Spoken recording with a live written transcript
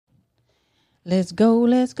Let's go,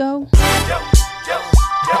 let's go.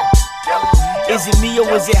 Is it me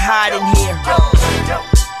or is it hot in here?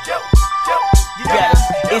 You got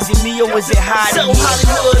it. Is it me or is it hot in here? So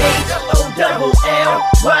Hollywood,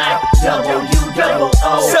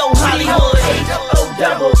 H-O-double-L-Y-W-O-O. So Hollywood,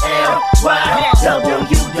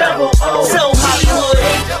 H-O-double-L-Y-W-O-O. So Hollywood,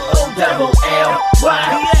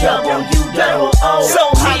 H-O-double-L-Y-W-O-O. So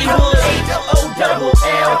Hollywood,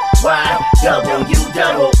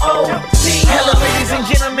 H-O-double-L-Y-W-O-O. Hello, ladies and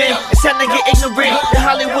gentlemen, it's time to get ignorant. The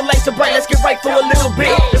Hollywood lights are bright, let's get right for a little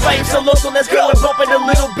bit. The vibe's so low, so let's go and bump it a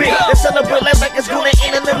little bit. Let's celebrate life like it's gonna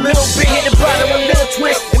end in a little bit. Hit the bottom, a little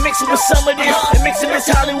twist, and mix it with some of this. And mix it with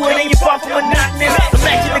Hollywood, and you're far from monotonous.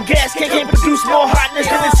 Imagine the gas can't produce more hotness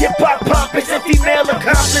than this hip-hop pompous and female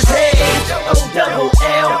accomplice. Hey,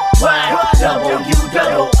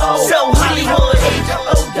 H-O-double-L-Y-W-O-O. So Hollywood,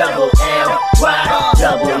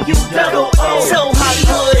 H-O-double-L-Y-W-O-O. So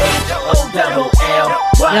Hollywood, H-O-double-L-Y.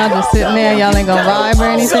 Y'all just sitting there, y'all ain't gonna vibe or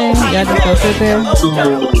anything. Y'all just gonna sit there.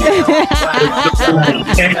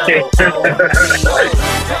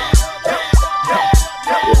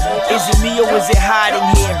 Is it me or is it hot in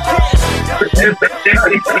here?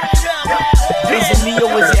 Is it me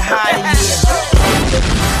or is it hot in here?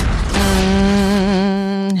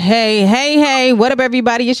 Hey, what up,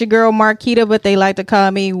 everybody? It's your girl Marquita, but they like to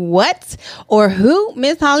call me what or who?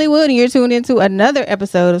 Miss Hollywood, and you're tuned into another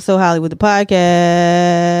episode of So Hollywood the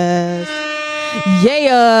Podcast.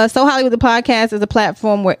 Yeah, So Hollywood the Podcast is a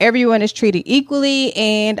platform where everyone is treated equally,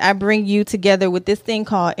 and I bring you together with this thing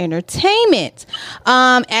called entertainment.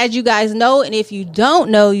 As you guys know, and if you don't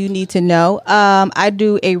know, you need to know, I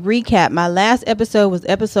do a recap. My last episode was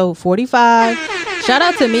episode 45. Shout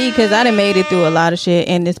out to me because I done made it through a lot of shit,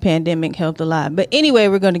 and this pandemic helped a lot. But anyway,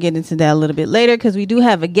 we're going to get into that a little bit later because we do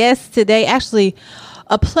have a guest today, actually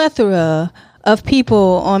a plethora of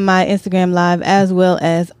people on my Instagram Live as well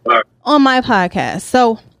as on my podcast.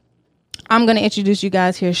 So I'm going to introduce you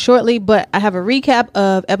guys here shortly, but I have a recap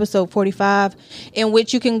of episode 45 in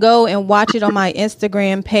which you can go and watch it on my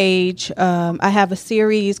Instagram page. I have a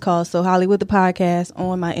series called So Hollywood the Podcast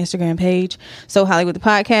on my Instagram page, So Hollywood the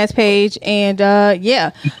Podcast page. And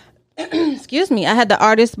yeah, excuse me, I had the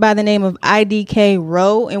artist by the name of IDK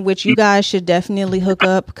Rowe, in which you guys should definitely hook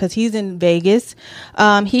up because he's in Vegas.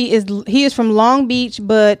 He is from Long Beach,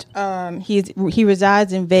 but he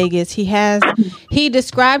resides in Vegas. He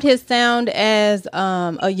described his sound as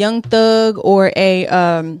a Young Thug or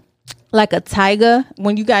a like a Tyga.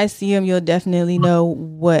 When you guys see him, you'll definitely know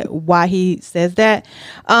why he says that.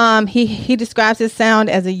 He describes his sound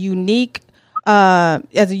as a unique sound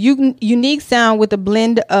with a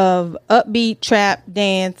blend of upbeat, trap,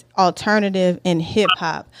 dance, alternative, and hip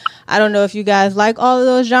hop. I don't know if you guys like all of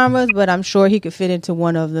those genres, but I'm sure he could fit into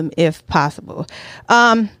one of them if possible.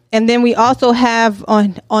 And then we also have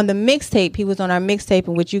on the mixtape, he was on our mixtape,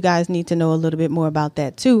 in which you guys need to know a little bit more about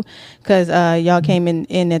that too, because y'all came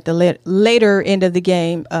in at the later end of the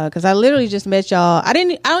game, because I literally just met y'all. I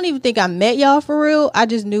don't even think I met y'all for real. I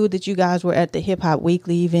just knew that you guys were at the Hip Hop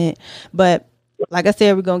Weekly event, but like I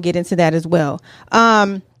said, we're going to get into that as well.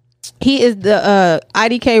 He is the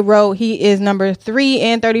IDK Rowe. He is number 3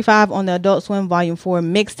 and 35 on the Adult Swim Volume 4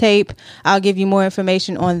 mixtape. I'll give you more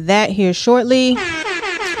information on that here shortly.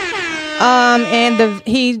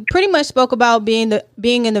 He pretty much spoke about being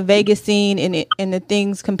in the Vegas scene and the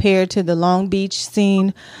things compared to the Long Beach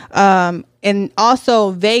scene. And also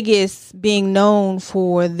Vegas being known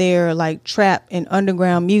for their like trap and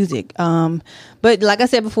underground music. But like I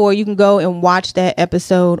said before, you can go and watch that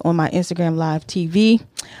episode on my Instagram Live TV.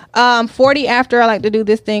 40 after, I like to do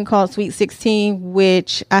this thing called Sweet 16,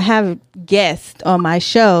 which I have a guest on my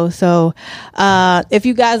show. So if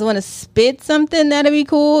you guys want to spit something, that'd be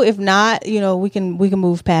cool. If not, we can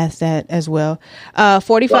move past that as well.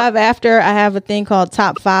 45 after, I have a thing called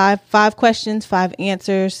Top 5 questions, 5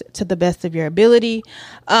 answers to the best of your ability.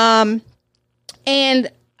 And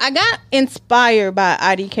I got inspired by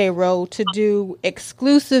IDK Rowe to do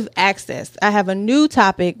exclusive access. I have a new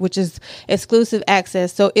topic, which is exclusive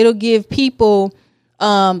access. So it'll give people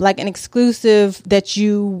like an exclusive that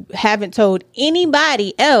you haven't told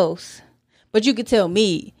anybody else, but you could tell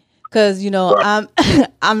me. Because,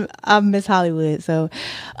 I'm Miss Hollywood. So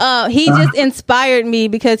he just inspired me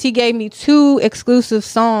because he gave me 2 exclusive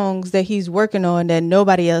songs that he's working on that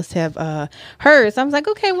nobody else have heard. So I was like,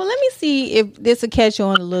 okay, well, let me see if this will catch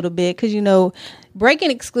on a little bit. Because, breaking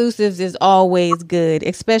exclusives is always good,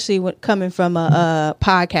 especially when coming from a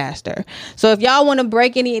podcaster. So if y'all want to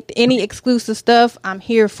break any exclusive stuff, I'm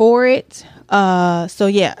here for it. So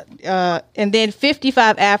yeah, and then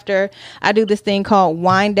 55 after, I do this thing called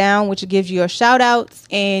Wind Down, which gives you your shout outs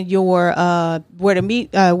and your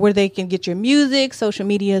where they can get your music, social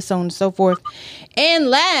media, so on and so forth. And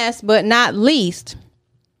last but not least,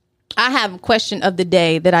 I have a question of the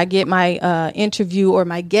day that I get my interview or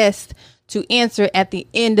my guest to answer at the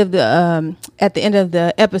end of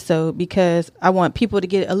the episode, because I want people to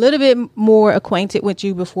get a little bit more acquainted with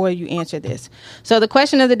you before you answer this. So the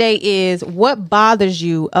question of the day is, what bothers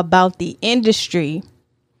you about the industry?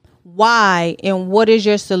 Why? And what is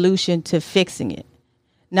your solution to fixing it?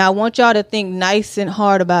 Now, I want y'all to think nice and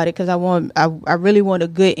hard about it, because I really want a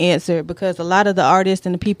good answer, because a lot of the artists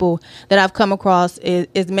and the people that I've come across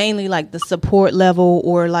is mainly like the support level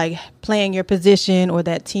or like playing your position or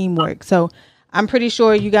that teamwork. So I'm pretty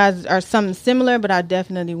sure you guys are something similar, but I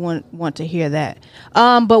definitely want to hear that.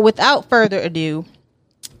 But without further ado,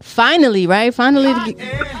 finally to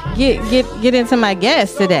get into my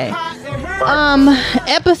guest today.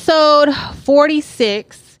 Episode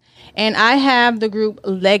 46. And I have the group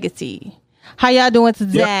Legacy. How y'all doing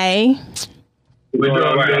today? We're doing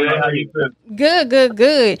well. How you feeling?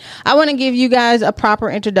 Good. I want to give you guys a proper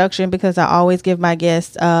introduction, because I always give my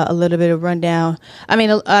guests a little bit of rundown.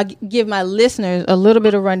 Give my listeners a little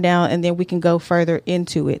bit of rundown, and then we can go further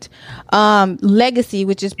into it. Legacy,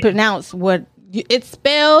 which is pronounced it's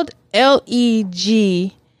spelled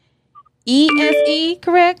Legese,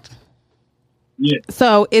 correct? Yeah.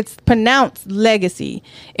 So it's pronounced Legacy,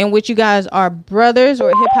 in which you guys are brothers or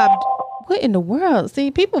hip hop. What in the world? See,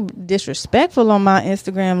 people disrespectful on my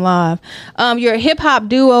Instagram live. You're a hip hop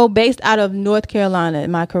duo based out of North Carolina.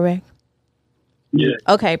 Am I correct? Yeah.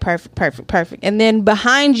 Okay, perfect. And then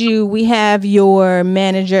behind you, we have your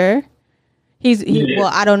manager.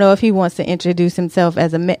 Well, I don't know if he wants to introduce himself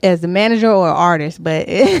as a manager or artist, but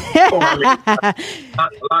a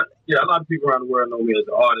lot of people around the world know me as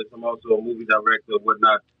an artist. I'm also a movie director and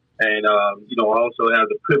whatnot. And, I also have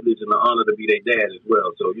the privilege and the honor to be their dad as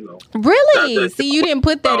well. So, Really? See, you didn't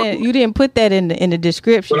put that in. You didn't put that in the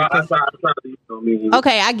description. Well, I try to,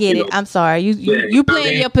 Okay, I get it. I'm sorry. You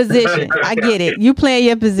playing your position. I get it. You playing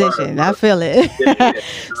your position. Right. I feel it. Yeah.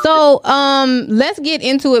 So, let's get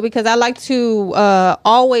into it, because I like to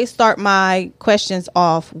always start my questions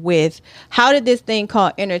off with, how did this thing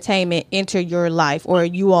called entertainment enter your life, or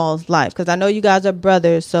you all's life? Because I know you guys are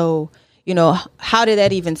brothers, so. How did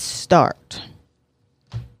that even start?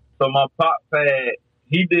 So my pop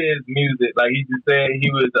he did music. Like he just said, he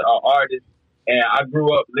was an artist. And I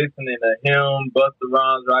grew up listening to him, Busta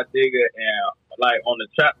Rhymes, Rod Digger, and like on the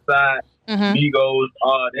trap side, Migos,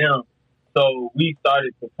 all them. So we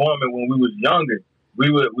started performing when we was younger.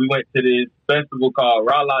 We went to this festival called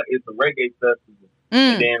Rala. It's a reggae festival.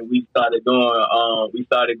 And then we started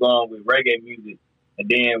going with reggae music. And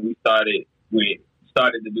then we started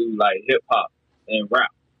to do like hip hop and rap.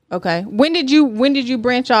 Okay. When did you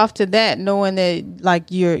branch off to that, knowing that like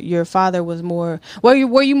your father was more? Were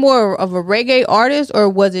you more of a reggae artist, or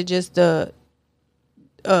was it just Well,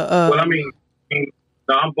 no,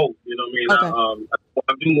 I'm both. You know what I mean? Okay.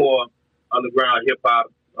 I do more underground hip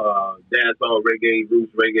hop, dancehall, reggae,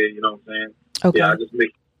 roots reggae. You know what I'm saying? Okay. Yeah, I just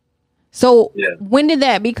mix. So when did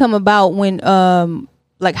that become about? When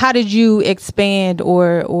like, how did you expand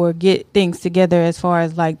or get things together as far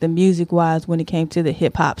as like the music wise when it came to the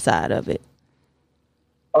hip hop side of it?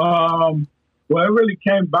 Well, it really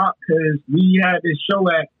came about because we had this show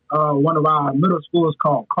at one of our middle schools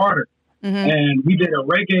called Carter, and we did a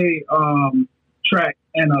reggae track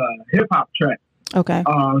and a hip hop track. Okay.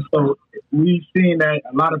 So we seen that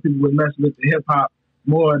a lot of people would mess with the hip hop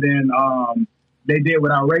more than they did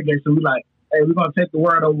with our reggae. So we like, hey, we're gonna take the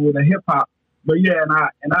word over with the hip hop. But yeah,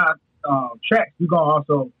 in our tracks, we're going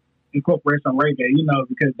to also incorporate some reggae,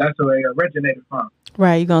 because that's where it originated from.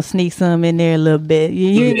 Right, you're going to sneak some in there a little bit.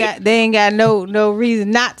 They ain't got no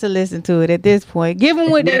reason not to listen to it at this point. Give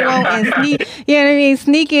them what they want and sneak, you know what I mean?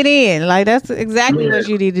 Sneak it in. Like, that's exactly what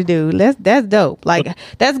you need to do. That's dope. Like,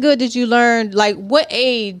 that's good that you learned. Like, what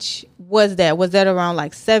age was that? Was that around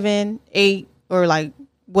like 7, 8, or like,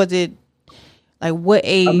 was it, like, what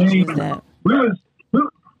age was that? We was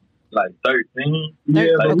like 13. Yeah,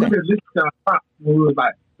 but we did listen to pop when we was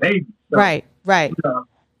like babies. So, right.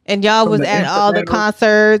 And y'all was at all the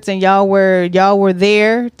concerts, and y'all were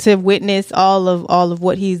there to witness all of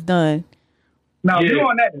what he's done. No, we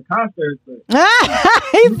weren't at the concerts.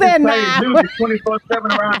 He said nah.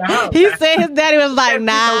 24/7 around the house. He said his daddy was like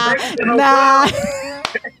nah.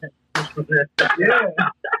 Yeah.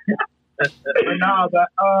 But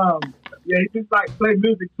he just like play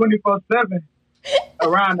music 24/7.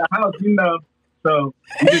 Around the house, so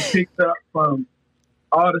we just picked up from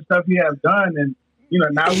all the stuff he has done, and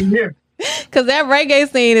now we're here. Because that reggae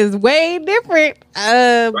scene is way different.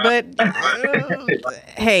 But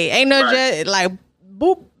hey, ain't no just like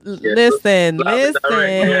boop. Listen.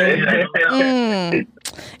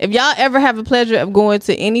 If y'all ever have a pleasure of going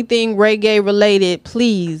to anything reggae related,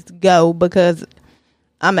 please go, because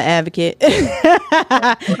I'm an advocate.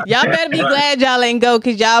 Y'all better be glad y'all ain't go,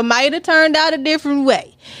 because y'all might have turned out a different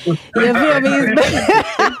way. You feel me?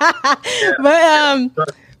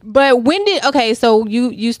 But when did so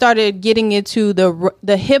you started getting into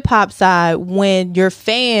the hip hop side when your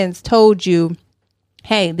fans told you,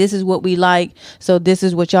 hey, this is what we like, so this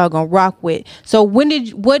is what y'all gonna rock with. So what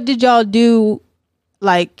did y'all do,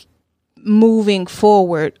 like, moving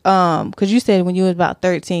forward? Because you said when you was about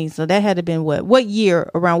 13, so that had to been around what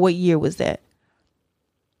year was that,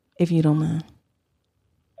 if you don't mind?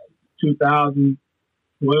 2012.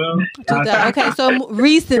 Okay, so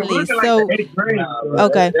recently. So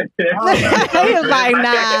okay. He was like,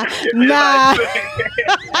 nah.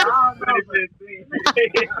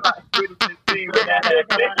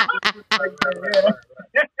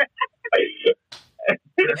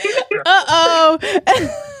 Uh-oh.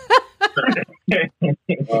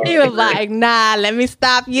 He was like, nah, let me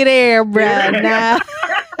stop you there, bro. Nah.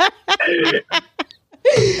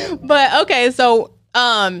 But okay, so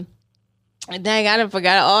dang, I done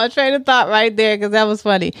forgot all train of thought right there, because that was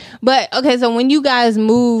funny. But okay, so when you guys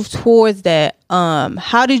moved towards that,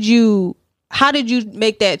 how did you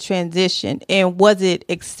make that transition, and was it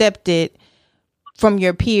accepted from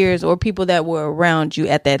your peers or people that were around you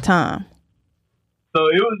at that time? So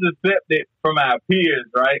it was accepted from our peers,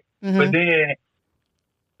 right? Mm-hmm. But then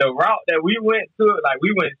the route that we went to, like,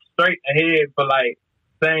 we went straight ahead for, like,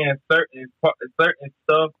 saying certain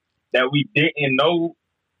stuff that we didn't know,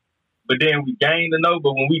 but then we gained to know.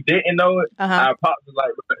 But when we didn't know it, our pops was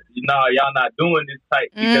like, "Nah, y'all not doing this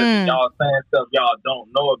type because y'all saying stuff y'all don't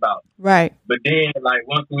know about." Right. But then, like,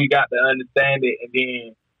 once we got to understand it, and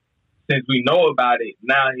then since we know about it,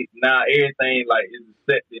 now everything, like, is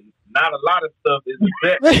accepted. Not a lot of stuff is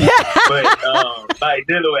accepted, but like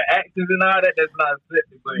dealing with actions and all that, that's not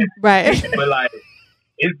accepted. But right. But like,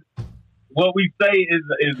 it's what we say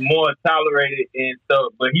is more tolerated and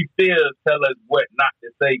stuff. But he still tell us what not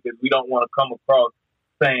to say, because we don't want to come across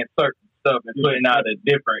saying certain stuff and putting out a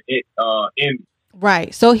different image.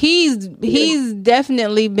 Right. So he's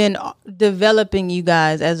definitely been developing you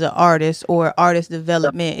guys as an artist, or artist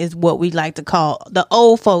development is what we like to call, the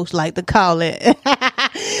old folks like to call it.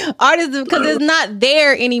 Artists, because it's not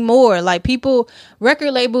there anymore. Like,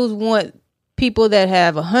 record labels want people that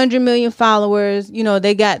have 100 million followers. They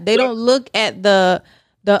don't look at the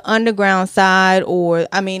underground side, or,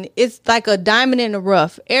 I mean, it's like a diamond in the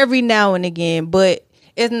rough every now and again, but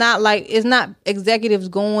it's not executives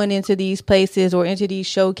going into these places or into these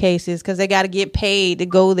showcases because they got to get paid to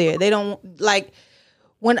go there. They don't, like,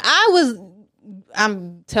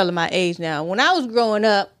 I'm telling my age now. When I was growing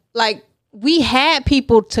up, like, we had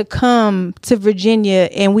people to come to Virginia,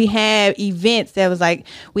 and we had events that was like,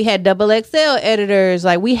 we had XXL editors,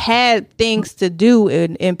 like, we had things to do,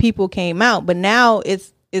 and people came out. But now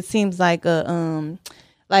it seems like a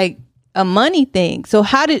money thing. So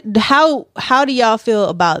how do y'all feel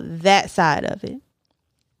about that side of it?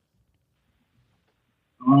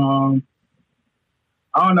 I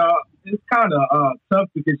don't know. It's kind of tough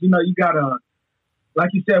because you gotta,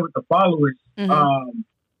 like you said, with the followers.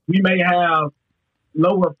 We may have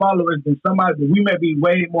lower followers than somebody, but we may be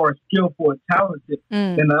way more skillful and talented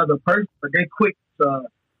than the other person. But they're quick to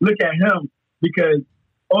look at him because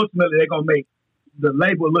ultimately they're gonna make the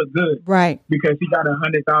label look good, right? Because he got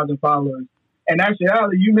 100,000 followers. And actually,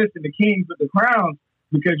 you missing the kings with the crowns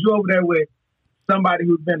because you're over there with somebody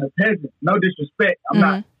who's been a peasant. No disrespect. I'm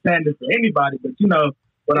not saying this to anybody, but you know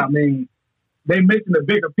what I mean. They missing the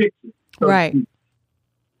bigger picture, right?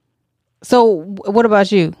 So, what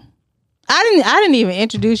about you? I didn't even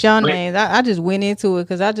introduce y'all names. I just went into it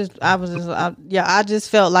because I just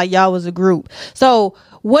felt like y'all was a group. So,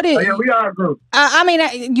 what is? Oh, yeah, we are a group. I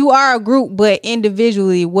mean, you are a group, but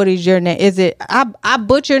individually, what is your name? Is it? I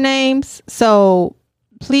butcher names, so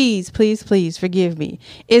please forgive me.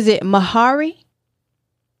 Is it Mahari?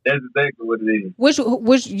 That's exactly what it is.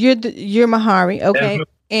 Which you're Mahari, okay?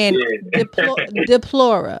 And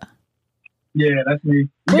Deplora. Yeah, that's me.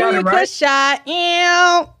 You got it right. Shot.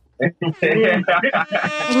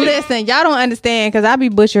 Listen, y'all don't understand because I be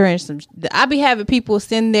butchering I be having people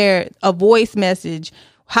send a voice message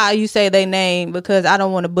how you say their name because I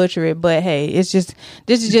don't want to butcher it. But hey, this is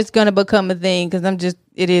just gonna become a thing because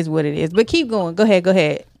it is what it is. But keep going. Go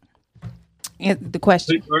ahead. the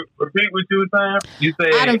question. Repeat what you were saying. You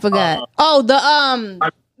said I done forgot. How you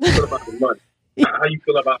feel about the money? How you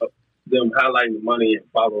feel about them highlighting the money and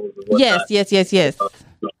followers and whatnot? Yes.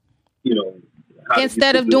 You know,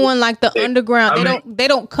 instead of doing like the underground, they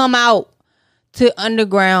don't come out to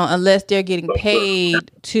underground unless they're getting paid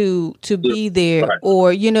to be there, right.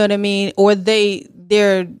 Or you know what I mean, or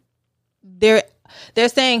they're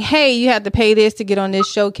saying, hey, you have to pay this to get on this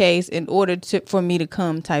showcase in order for me to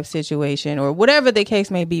come type situation, or whatever the case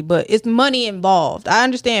may be. But it's money involved. I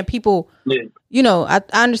understand people, you know, I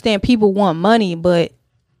understand people want money, but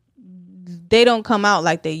they don't come out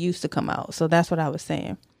like they used to come out. So that's what I was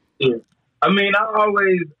saying. Yeah. I mean, I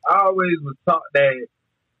always was taught that,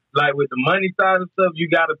 like, with the money side of stuff, you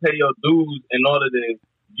got to pay your dues in order to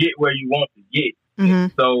get where you want to get. Mm-hmm.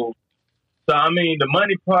 So I mean, the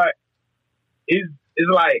money part is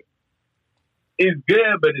like, it's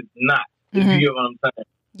good, but it's not. If you get what I'm saying.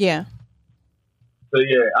 Yeah. So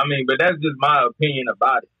yeah, I mean, but that's just my opinion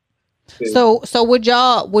about it. So would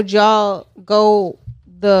y'all go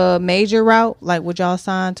the major route? Like, would y'all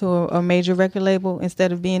sign to a major record label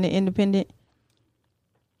instead of being an independent?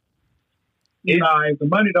 If the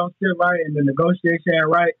money don't sit right and the negotiation ain't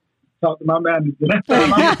right, talk to my manager. That's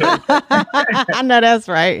all I'm saying. I know that's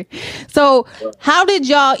right. So how did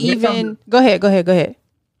y'all even go ahead? I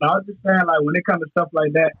was just saying, like, when it comes to stuff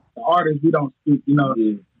like that, the artists, we don't speak, you know.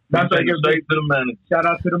 That's why I give straight to the manager. Shout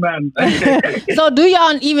out to the manager. So do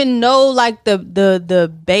y'all even know like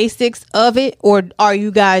the basics of it, or are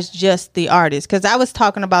you guys just the artists? Because I was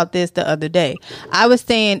talking about this the other day. I was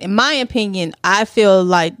saying, in my opinion, I feel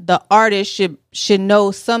like the artist should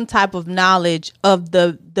know some type of knowledge of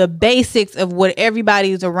the basics of what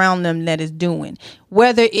everybody is around them that is doing.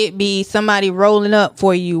 Whether it be somebody rolling up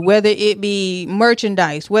for you, whether it be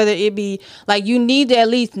merchandise, whether it be like, you need to at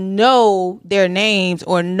least know their names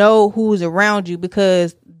or know who's around you,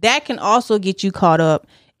 because that can also get you caught up.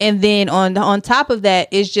 And then on top of that,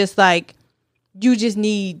 it's just like, you just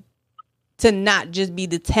need to not just be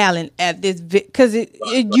the talent at this, because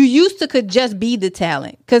you used to could just be the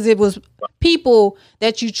talent because it was people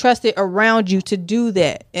that you trusted around you to do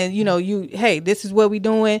that. And you know, hey, this is what we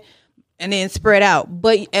doing, and then spread out.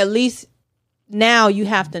 But at least now you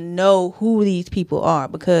have to know who these people are,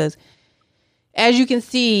 because as you can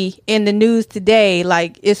see in the news today,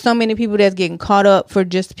 like, it's so many people that's getting caught up for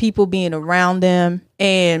just people being around them.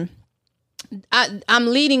 And I'm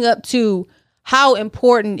leading up to, how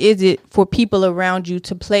important is it for people around you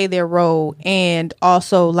to play their role, and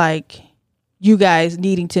also like you guys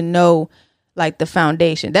needing to know like the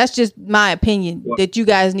foundation. That's just my opinion, that you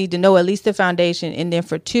guys need to know at least the foundation. And then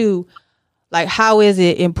for two, like, how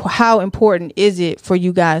important is it for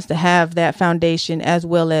you guys to have that foundation as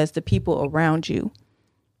well as the people around you?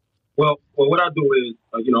 Well, what I do is,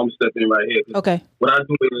 I'm gonna step in right here. Okay. What I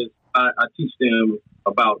do is I teach them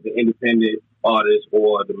about the independent artists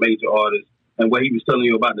or the major artists. And what he was telling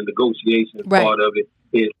you about the negotiations part of it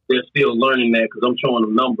is they're still learning that, because I'm showing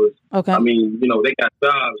them numbers. Okay. I mean, they got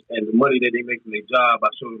jobs, and the money that they make from their job, I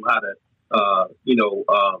show them how to,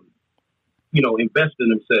 invest in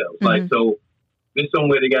themselves. Mm-hmm. Like, so there's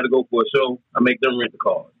somewhere they got to go for a show, I make them rent the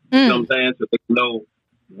car. You know what I'm saying? So they can know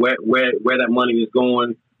where that money is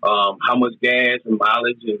going, how much gas and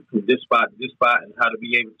mileage, and from this spot to this spot, and how to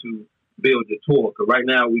be able to build your tour. Because right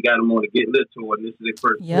now we got them on the Get Lit tour, and this is their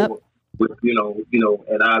first tour. With,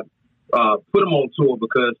 and I put them on tour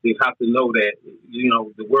because they have to know that,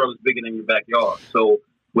 the world is bigger than your backyard. So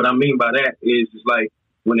what I mean by that is, it's like,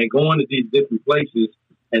 when they go into these different places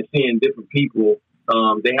and seeing different people,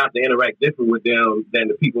 they have to interact different with them than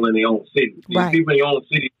the people in their own city. These people in your own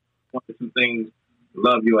city, one or two things,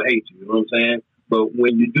 love you or hate you, you know what I'm saying? But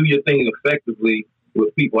when you do your thing effectively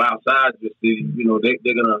with people outside your city, they're going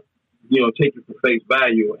to, take you for face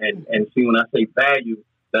value. And see, when I say value,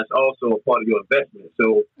 that's also a part of your investment.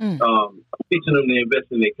 So I'm teaching them to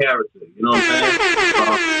invest in their character. You know what I'm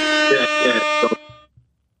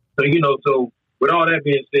saying? So with all that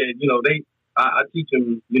being said, I teach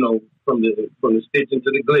them, from the stitching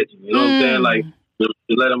to the glitching. You know what I'm saying? Like, to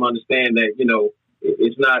let them understand that,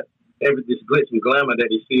 it's not this glitch and glamour that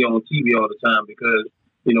they see on TV all the time, because,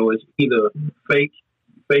 it's either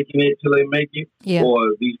faking it till they make it,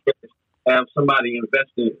 or these guys have somebody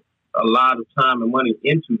investing a lot of time and money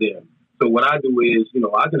into them. So what I do is,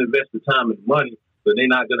 I can invest the time and money, but they're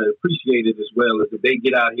not going to appreciate it as well as if they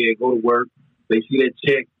get out here, go to work, they see that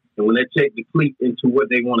check, and when that check depletes into what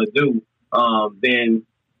they want to do, then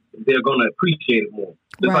they're going to appreciate it more.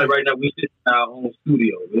 Just like right now, we sit in our own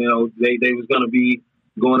studio. They was going to be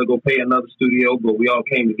going to go pay another studio, but we all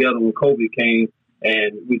came together when COVID came,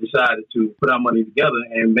 and we decided to put our money together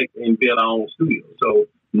and build our own studio. So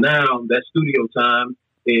now that studio time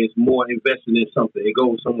is more invested in something. It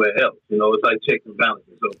goes somewhere else. It's like checks and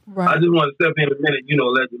balances. So I just want to step in a minute,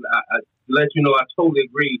 let you know I totally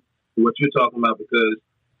agree with what you're talking about because,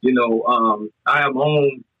 I have my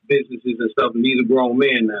own businesses and stuff, and these are grown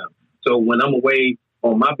men now. So when I'm away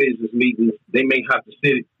on my business meetings, they may have to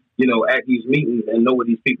sit, at these meetings and know what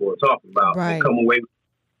these people are talking about and come away with,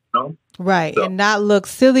 Right. So, and not look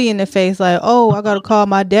silly in the face like, oh, I got to call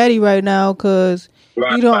my daddy right now because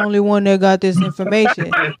you're the only one that got this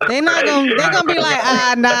information. They're going to be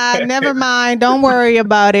like, nah, never mind. Don't worry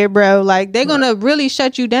about it, bro. Like, they're going to really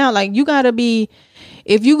shut you down. Like, you got to be,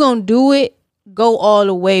 if you're going to do it, go all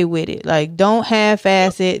the way with it. Like, don't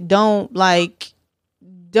half-ass it. Don't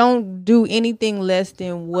do anything less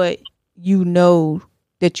than what you know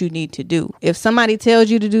that you need to do. If somebody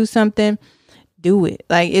tells you to do something, do it.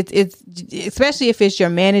 Like it's especially if it's your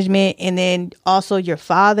management and then also your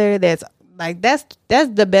father. That's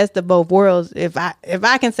the best of both worlds. If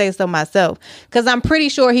I can say so myself, because I'm pretty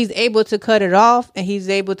sure he's able to cut it off and he's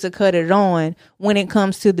able to cut it on when it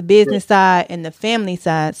comes to the business side and the family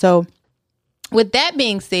side. So with that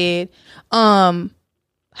being said, was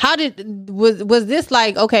this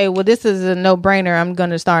like, okay, well, this is a no-brainer, I'm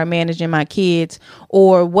gonna start managing my kids,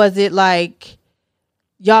 or was it like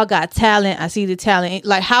y'all got talent, I see the talent,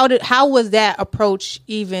 like how was that approach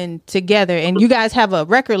even together? And you guys have a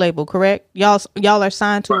record label, correct? Y'all are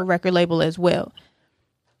signed to a record label as well.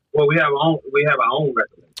 Well, we have our own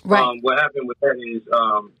record label. Right. What happened with that is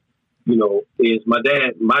is my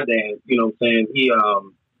dad, you know what I'm saying, he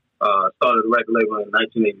started a record label in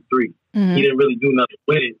 1983. Mm-hmm. He didn't really do nothing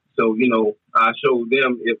with it. So, I showed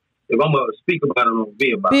them if I'm going to speak about it, I'm going to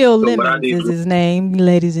be about Bill it. So Lemons is his name,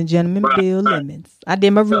 ladies and gentlemen. Bill Lemons. I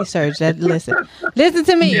did my research. Listen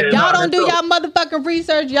to me. Yeah, y'all don't do y'all motherfucking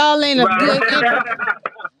research. Y'all ain't a good.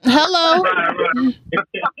 Hello. Right.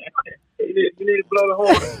 You need to blow the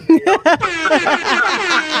horn.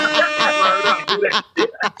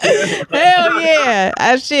 Hell yeah.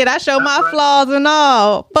 I show my flaws and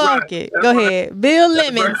all. Fuck it. Go ahead. Bill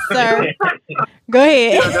Lemons, sir. Go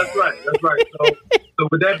ahead. Yeah, that's right. So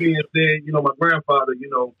with that being said, my grandfather,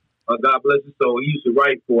 God bless his soul, he used to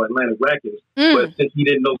write for Atlantic Records. But since he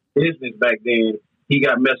didn't know business back then, he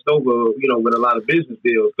got messed over, with a lot of business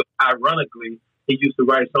deals. So ironically, he used to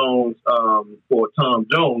write songs for Tom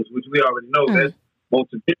Jones, which we already know there's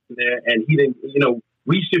multiple there, and he didn't,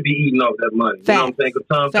 we should be eating off that money. Facts. You know what I'm saying? Because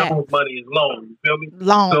Tom Jones' money is long. You feel me?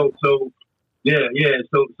 Long. So yeah.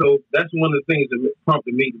 So that's one of the things that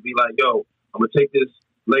prompted me to be like, yo, I'm going to take this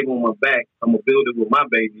label on my back. I'm going to build it with my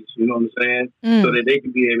babies, you know what I'm saying? So that they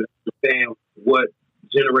can be able to understand what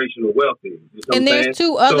generational wealth is. You know and there's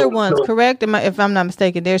two other ones, correct? If I'm not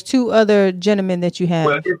mistaken, there's two other gentlemen that you have.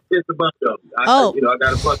 Well, it's a bunch of them. I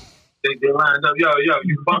got a bunch. They lined up. Yo,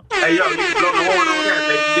 you bump. Hey, yo, you can blow the horn on that,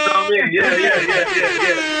 baby. You know what I mean?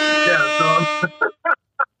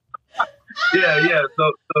 Yeah. Yeah. So.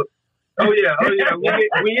 Oh yeah.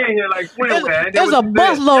 We in here like twin, man. There's a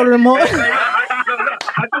busload of them. I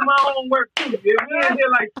do my own work too. We in here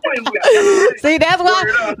like twin. See, that's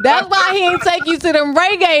why he ain't take you to them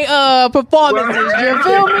reggae performances. You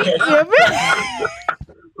feel me?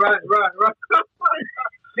 Right. That's funny.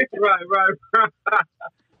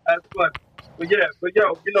 But yo,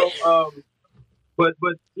 but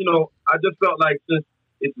I just felt like since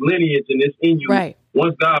it's lineage and it's in you, right.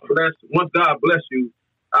 Once God bless you,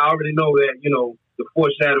 I already know that, the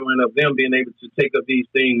foreshadowing of them being able to take up these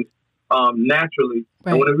things naturally.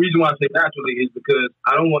 Right. And the reason why I say naturally is because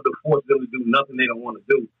I don't want to force them to do nothing they don't want to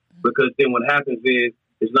do. Because then what happens is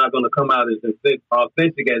it's not going to come out as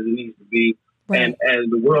authentic as it needs to be. Right. And as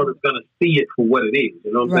the world is going to see it for what it is.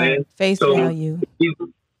 You know what I'm saying? Face value. These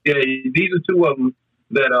are two of them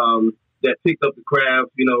that picked up the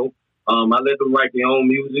craft, I let them write their own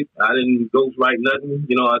music. I didn't ghostwrite nothing.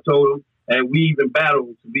 I told them. And we even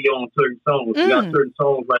battled to be on certain songs. We got certain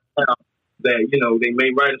songs right now that, they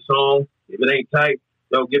may write a song. If it ain't tight,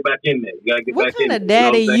 they'll get back in there. You got to get back in there. What kind of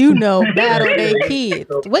daddy battle their kids?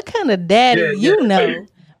 What kind of daddy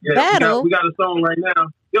battle? We got a song right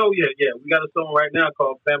now. We got a song right now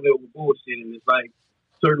called Family Over Bullshit. And it's like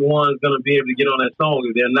certain ones going to be able to get on that song.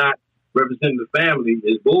 If they're not representing the family,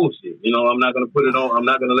 it's bullshit. I'm not going to put it on. I'm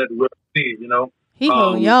not going to let the world see it, He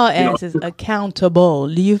holding y'all asses accountable.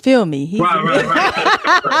 Do you feel me? Right.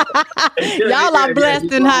 Y'all are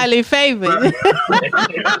blessed and highly favored.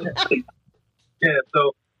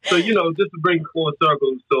 So just to bring it full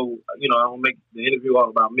circle, so I don't make the interview all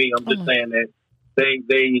about me. I'm just saying that they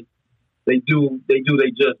do they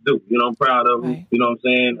just do. I'm proud of them. Right. You know what I'm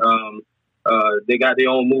saying? They got their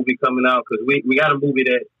own movie coming out because we got a movie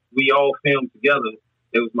that we all filmed together.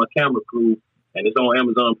 It was my camera crew, and it's on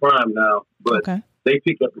Amazon Prime now. But they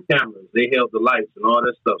picked up the cameras, they held the lights and all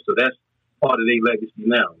that stuff. So that's part of their legacy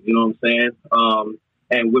now. You know what I'm saying?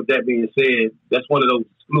 And with that being said, that's one of those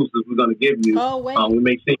exclusives we're going to give you. Oh, wait. We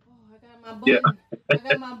may see. I got my button. I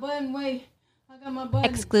got my button. Wait. I got my button.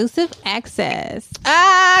 Exclusive access.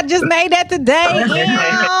 I just made that today.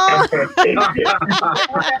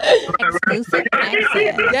 Exclusive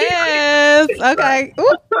access. Yes. Okay.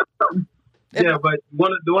 Ooh. Yeah, but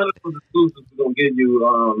one of those exclusives we're going to give you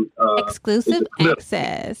exclusive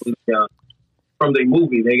access. From their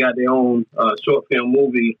movie. They got their own short film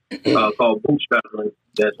movie called Bootstrapping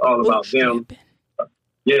that's all about them.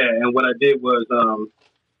 And what I did was,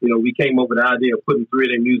 we came up with the idea of putting 3 of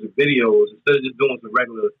their music videos. Instead of just doing some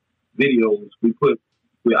regular videos,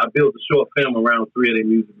 I built a short film around 3 of their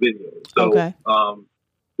music videos. So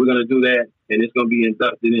we're going to do that, and it's going to be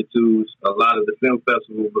inducted into a lot of the film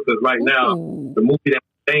festivals because right now, the movie that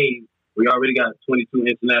we made, we already got 22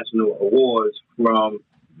 international awards from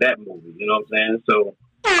that movie, you know what I'm saying? So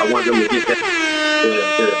I want them to get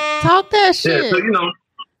that. Talk that shit. Yeah, so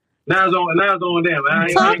now it's on them.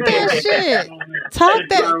 Talk that shit. Talk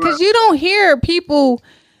that, because you don't hear people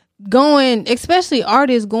going, especially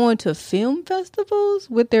artists going to film festivals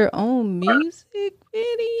with their own music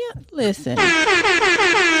video. Listen.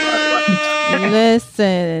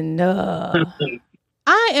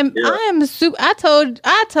 I am super. I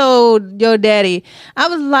told your daddy, I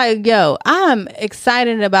was like, yo, I'm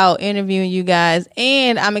excited about interviewing you guys,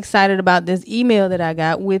 and I'm excited about this email that I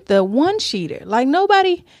got with the one sheeter. Like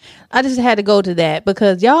nobody, I just had to go to that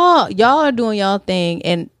because y'all are doing y'all thing,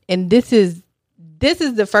 and this is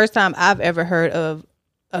the first time I've ever heard of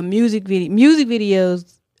a music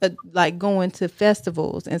videos like going to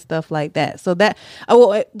festivals and stuff like that. So that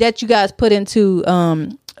you guys put into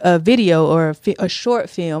a video or a short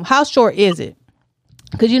film. How short is it?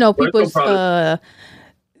 Because people's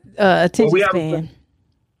attention span.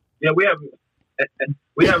 Yeah, we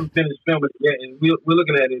haven't finished filming it yet, and we're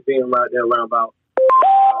looking at it being right there around about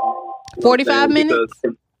 45 minutes.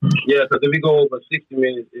 Because if we go over 60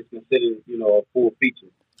 minutes, it's considered a full feature.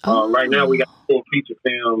 Right now we got a full feature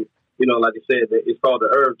film. Like I said, it's called The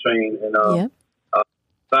Herb Train, and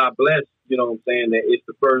God bless. You know what I'm saying? That it's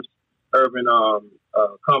the first urban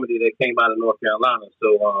comedy that came out of North Carolina.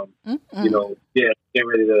 So, getting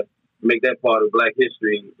ready to make that part of Black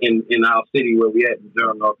history in our city where we at in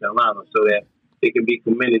Durham, North Carolina, so that it can be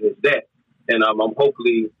commended as that. And I'm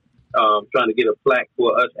hopefully trying to get a plaque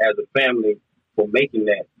for us as a family for making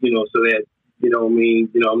that, so that,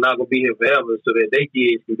 I'm not going to be here forever, so that their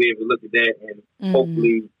kids can be able to look at that and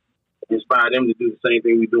hopefully inspire them to do the same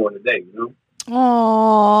thing we're doing today,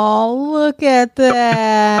 Oh, look at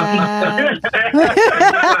that.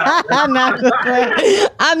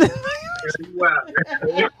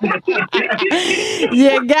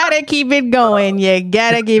 You gotta keep it going.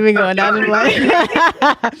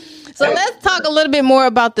 So let's talk a little bit more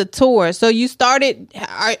about the tour. So you started,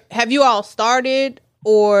 have you all started,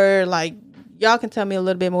 or like y'all can tell me a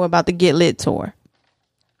little bit more about the Get Lit tour?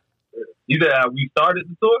 You said we started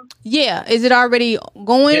the tour? Yeah. Is it already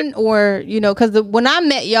going, or because when I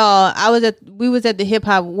met y'all, we was at the hip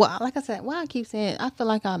hop. Like I said, I keep saying I feel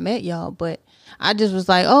like I met y'all, but I just was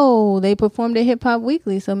like, oh, they performed at Hip Hop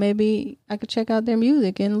Weekly, so maybe I could check out their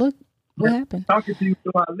music and look what happened. Talking to you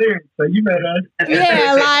through my lyrics, so you met us.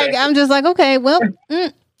 Yeah, like I'm just like, okay, well,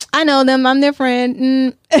 I know them. I'm their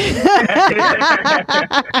friend.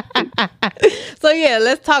 So yeah,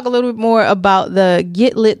 let's talk a little bit more about the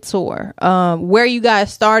Get Lit tour. Where you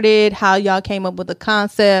guys started, how y'all came up with the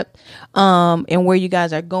concept, and where you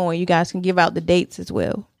guys are going. You guys can give out the dates as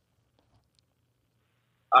well.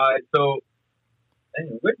 All right, so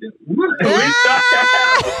look.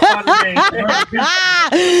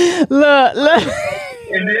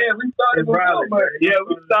 And then we started in Raleigh.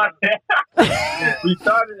 We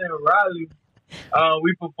started in Raleigh. We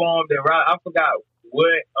performed in Raleigh. I forgot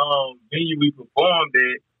what venue we performed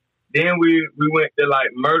at. Then we went to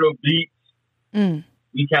like Myrtle Beach. We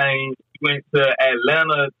went to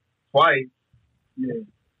Atlanta twice. Yeah,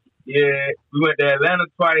 we went to Atlanta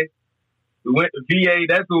twice. We went to VA.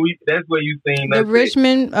 That's where you seen the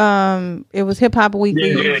Richmond. It was Hip Hop Weekly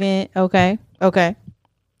event. Okay.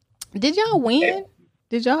 Did y'all win?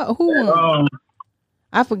 Who won?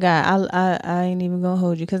 I forgot. I ain't even gonna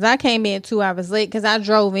hold you because I came in 2 hours late because I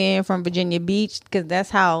drove in from Virginia Beach because that's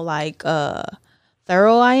how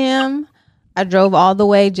thorough I am. I drove all the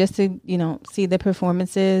way just to see the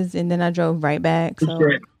performances, and then I drove right back. So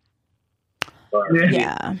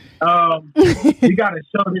Yeah. We got a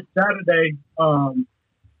show this Saturday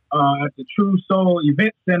at the True Soul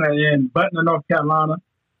Event Center in Butler, North Carolina.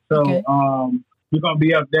 So we're gonna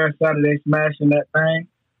be up there Saturday smashing that thing.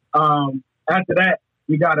 After that,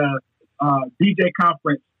 we got a DJ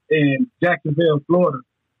conference in Jacksonville, Florida.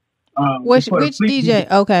 Which DJ?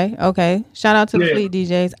 Okay. Shout out to the Fleet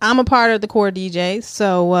DJs. I'm a part of the core DJs,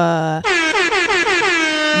 so I'm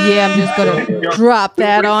just gonna drop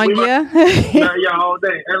that on you. Y'all all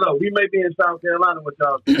day. Hello, we may be in South Carolina with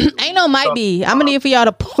y'all. Ain't no might be. I'm gonna need for y'all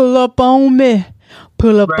to pull up on me.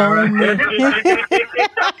 Pull up on me.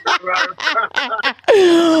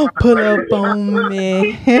 Pull up on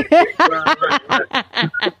me.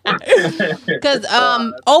 Because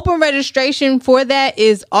open registration for that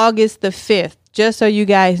is August the 5th. Just so you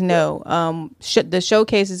guys know, the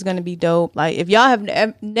showcase is going to be dope. Like, if y'all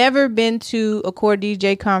have never been to a core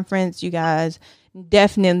DJ conference, you guys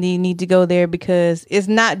definitely need to go there, because it's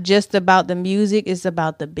not just about the music. It's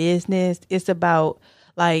about the business. It's about,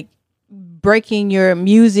 like, breaking your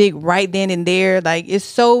music right then and there. Like, it's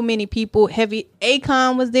so many people. Heavy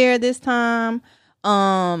Akon was there this time.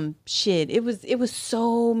 It was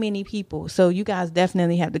so many people. So you guys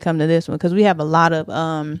definitely have to come to this one, because we have a lot of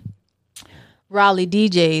Raleigh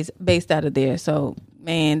DJs based out of there. So,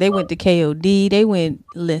 man, they went to KOD. They went,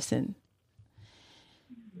 listen.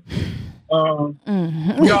 We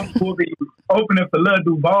also will be opening for Lil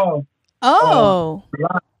Duval.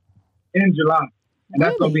 In July. And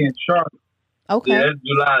that's going to be in Charlotte. Okay. Yeah, it's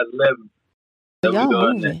July 11th.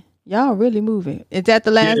 Y'all moving. Y'all really moving. Is that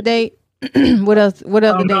the last date? What else? What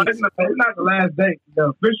other dates? It's not the last date. The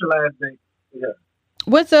official last date. Yeah.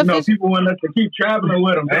 What's the official? People want us to keep traveling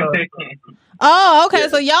with them. Oh, okay. Yeah.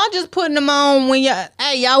 So y'all just putting them on when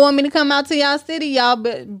y'all want me to come out to y'all city, y'all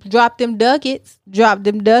drop them ducats. You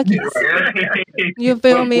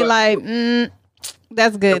feel me? Like,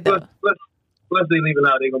 that's good though. Plus they leaving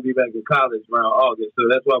out, they're gonna be back in college around August, so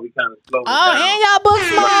that's why we kind of slow down. And y'all book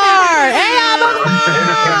smart.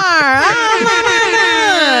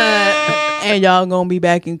 And y'all gonna be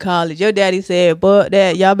back in college. Your daddy said, but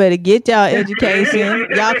that y'all better get y'all education.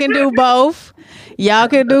 Y'all can do both.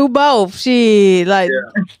 Shit, like,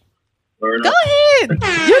 go ahead.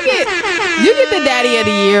 You get the Daddy of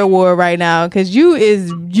the Year award right now, because you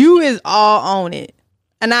is all on it,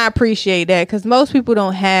 and I appreciate that, because most people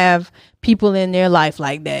don't have people in their life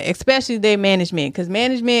like that, especially their management, because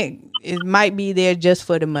management might be there just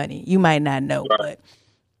for the money. You might not know, but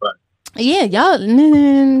yeah, y'all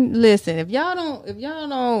listen. If y'all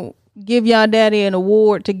don't give y'all daddy an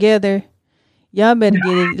award together, y'all better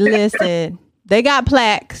get it. Listen, they got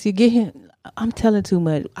plaques. You get him. I'm telling too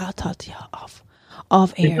much. I'll talk to y'all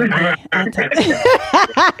off air. Man.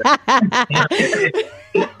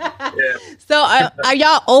 So are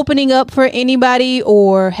y'all opening up for anybody,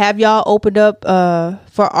 or have y'all opened up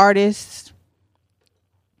for artists?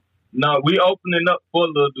 No, we opening up for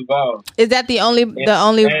Lil Duval. Is that the only and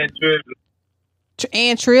Trillville.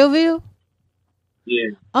 And Trillville?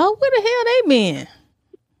 Yeah. Oh, where the hell they been?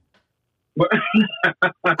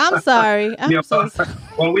 I'm sorry. I'm so sorry.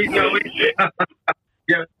 Well, we you know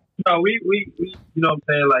what I'm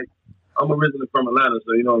saying, like, I'm originally from Atlanta,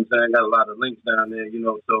 so you know what I'm saying, I got a lot of links down there,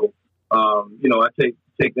 so I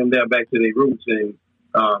take them there back to their roots. And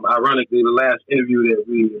ironically, the last interview that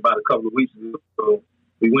we about a couple of weeks ago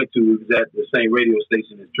we went to was at the same radio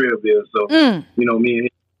station as Trillville. So me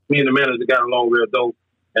and the manager got along real dope,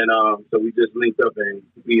 and so we just linked up, and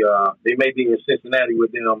they may be in Cincinnati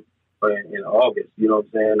with them in August. You know what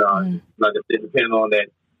I'm saying? Like I said, depending on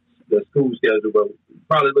the school schedule, but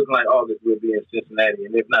probably looking like August we'll be in Cincinnati,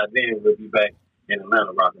 and if not, then we'll be back in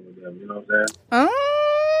Atlanta rocking with them. You know what I'm saying?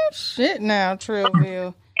 Oh shit! Now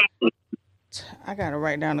Trillville, I gotta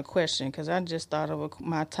write down a question, because I just thought of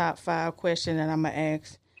my top 5 question that I'm gonna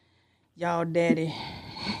ask y'all daddy.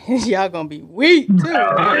 Y'all gonna be weak too.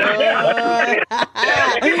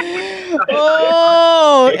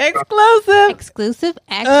 Oh, exclusive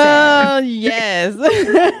access. Oh yes.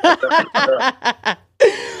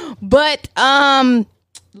 But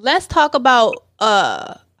let's talk about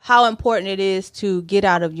how important it is to get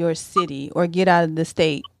out of your city or get out of the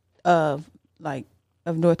state of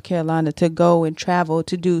North Carolina to go and travel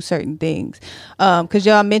to do certain things. Because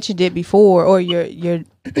y'all mentioned it before, or your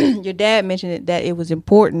your dad mentioned it, that it was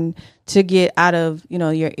important to get out of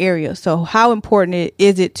your area. So how important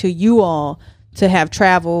is it to you all to have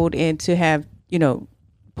traveled and to have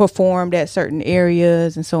performed at certain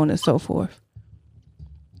areas and so on and so forth?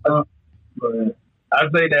 I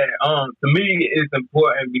say that to me it's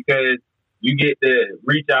important because you get to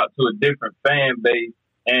reach out to a different fan base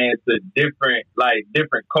and to different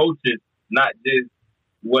cultures not just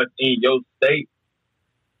what's in your state.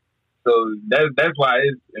 So that's why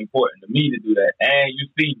it's important to me to do that. And you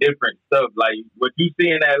see different stuff. Like what you see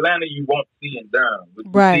in Atlanta, you won't see in Durham. What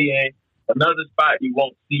you see in another spot, you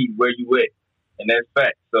won't see where you at. And that's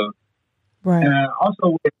fact. So, right. And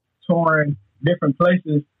also with touring different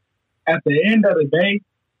places, at the end of the day,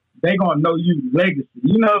 they gonna know you legacy,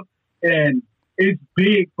 you know, and it's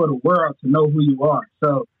big for the world to know who you are.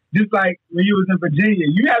 So just like when you was in Virginia,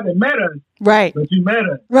 you haven't met us, right? But you met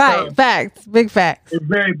us, right? So facts, big facts. It's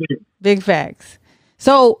very big facts.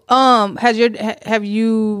 So, have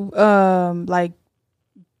you like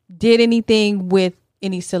did anything with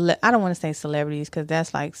any I don't want to say celebrities because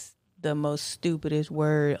that's like the most stupidest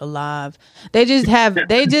word alive. They just have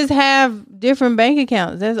different bank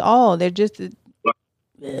accounts. That's all. They're just.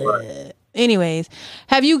 Right. Anyways,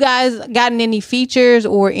 have you guys gotten any features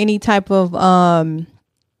or any type of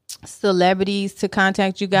celebrities to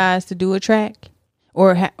contact you guys to do a track,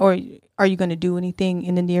 or are you going to do anything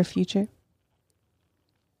in the near future?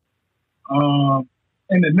 In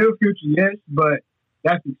the near future, yes, but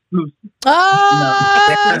that's exclusive.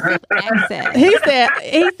 Oh, no. He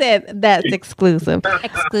said that's exclusive.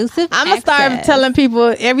 Exclusive. I'm gonna start telling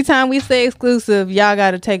people every time we say exclusive, y'all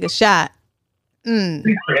got to take a shot. Listen,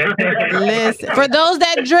 for those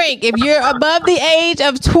that drink, if you're above the age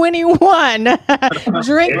of 21,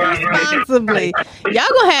 drink responsibly. Y'all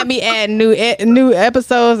gonna have me add new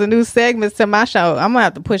episodes and new segments to my show. I'm gonna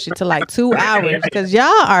have to push it to like 2 hours because y'all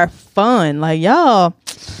are fun. Like y'all,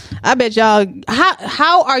 I bet y'all.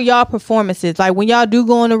 How are y'all performances? Like when y'all do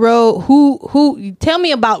go on the road, who tell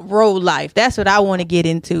me about road life? That's what I want to get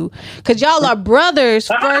into because y'all are brothers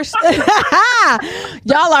first.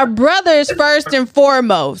 Y'all are brothers first and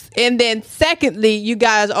foremost, and then secondly, you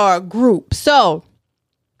guys are a group. So,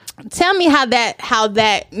 tell me how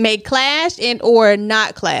that may clash and or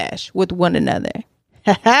not clash with one another.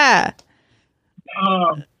 It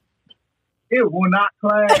will not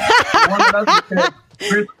clash with one another because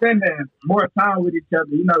we're spending more time with each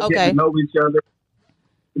other. You know, getting to know each other,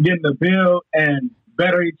 getting to build and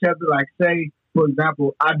better each other. Like, say, for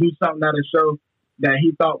example, I do something at a show that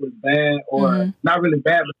he thought was bad or not really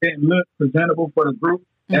bad, but didn't look presentable for the group.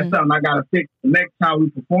 That's something I got to fix the next time we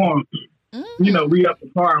perform. You know, we up the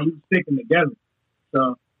car and we sticking together.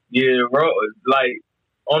 So yeah, like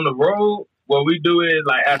on the road, what we do is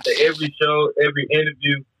like after every show, every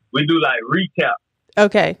interview, we do like recap.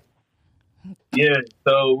 Okay. Yeah,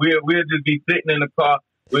 so we'll just be sitting in the car.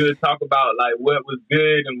 We'll talk about like what was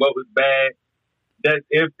good and what was bad. That's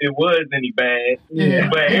if it was any bad. Yeah.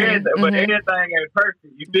 But everything ain't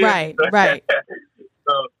perfect. You feel right, right.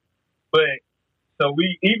 So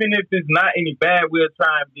we even if it's not any bad, we'll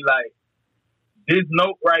try and be like, this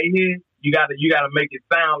note right here, you gotta make it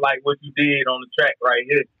sound like what you did on the track right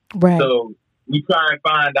here. Right. So we try and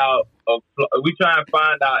find out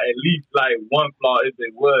at least like one flaw if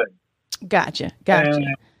it was. Gotcha.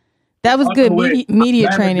 That was good media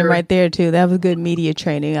training right there too. That was good media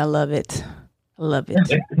training. I love it. But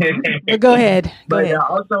go ahead. Yeah,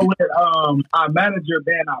 also with our manager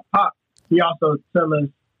being our pop, he also tell us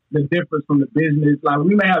the difference from the business. Like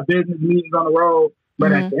we may have business meetings on the road,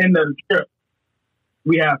 but at the end of the trip,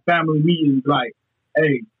 we have family meetings. Like,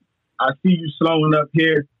 hey, I see you slowing up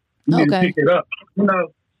here. You need to pick it up. You know,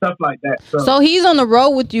 stuff like that. So he's on the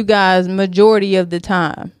road with you guys majority of the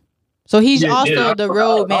time. So he's also the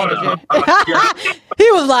road manager.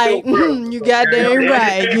 He was like, you goddamn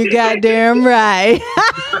right. You goddamn right.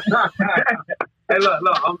 Hey, look,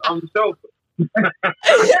 I'm the chauffeur.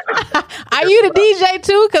 Are you the DJ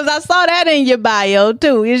too? Because I saw that in your bio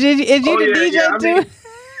too. Is you the DJ too?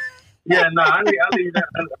 I leave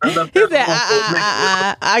that. He said,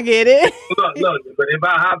 I get it. Look, but if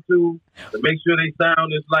I have to make sure they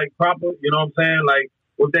sound is like proper, you know what I'm saying? Like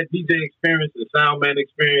with that DJ experience, the sound man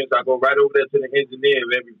experience, I go right over there to the engineer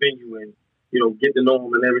of every venue and, you know, get to know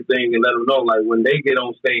them and everything and let them know, like, when they get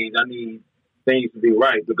on stage, I need things to be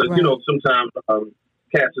right. Because, you know, sometimes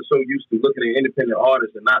cats are so used to looking at independent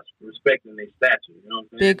artists and not respecting their stature, you know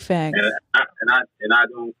what I'm saying? Big facts. And I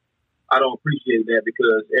don't appreciate that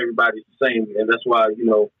because everybody's the same. And that's why, you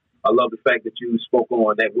know, I love the fact that you spoke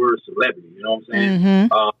on that word celebrity, you know what I'm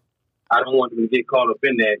saying? I don't want them to get caught up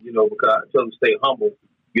in that, you know, because I tell them to stay humble,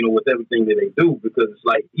 you know, with everything that they do, because it's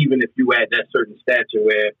like, even if you at that certain stature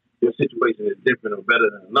where your situation is different or better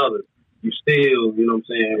than another, you still, you know what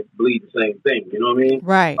I'm saying, believe the same thing, you know what I mean?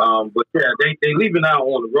 Right. But yeah, they leaving out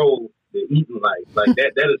on the road, the eating life. Like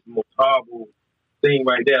that is the most horrible thing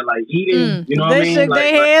right there. Like eating, you know what I mean? They shook like,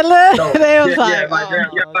 their head, look. no, They was yeah, like, I'm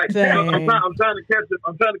trying to catch them.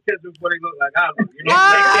 I'm trying to catch them before they look like I look. You know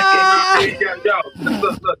Ah. what I'm saying? Yo,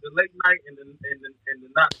 look, the late night and the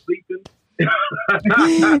not sleeping.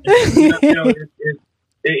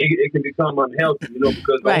 It can become unhealthy, you know,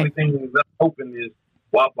 because the only thing that's open is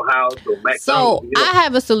Waffle House or McDonald's. So I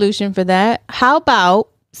have a solution for that. How about,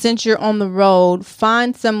 since you're on the road,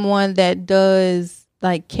 find someone that does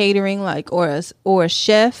like catering, like or a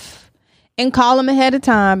chef, and call them ahead of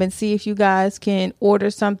time and see if you guys can order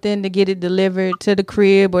something to get it delivered to the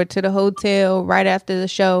crib or to the hotel right after the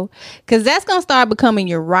show, because that's going to start becoming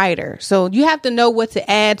your rider. So you have to know what to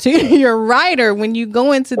add to your rider when you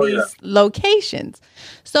go into these locations.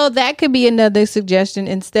 So that could be another suggestion.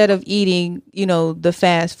 Instead of eating, you know, the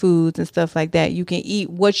fast foods and stuff like that, you can eat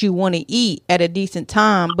what you want to eat at a decent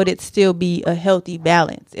time, but it still be a healthy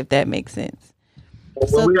balance, if that makes sense.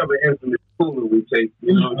 Well, we have an infinite cooler we take,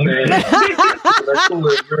 you know what I'm saying? That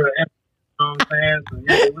cooler is real empty, you know what I'm saying? So,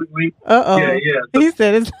 yeah. So, he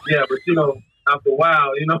said it's... Yeah, but, you know, after a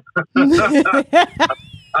while, you know, after a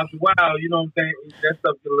while, you know what I'm saying? That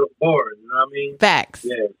stuff gets a little boring, you know what I mean? Facts.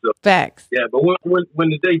 Yeah. So, facts. Yeah, but when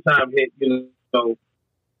the daytime hit, you know,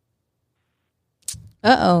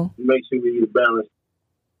 make sure we eat balance.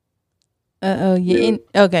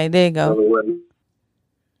 Okay, there you go.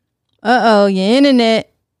 Your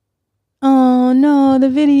internet. Oh no, the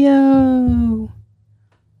video.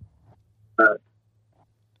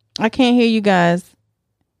 I can't hear you guys.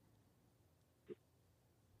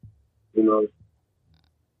 You know,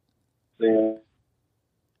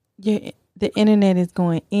 the internet is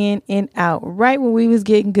going in and out right when we was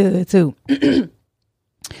getting good too.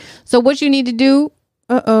 So what you need to do?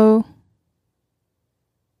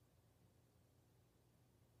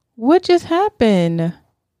 What just happened?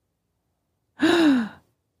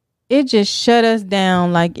 It just shut us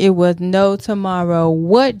down like it was no tomorrow.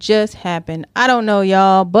 What just happened? I don't know,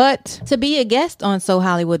 y'all. But to be a guest on So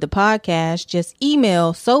Hollywood the Podcast, just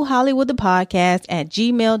email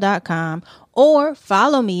sohollywoodthepodcast@gmail.com or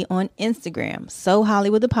follow me on Instagram, So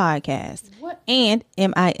Hollywood the Podcast, and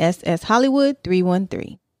MISS Hollywood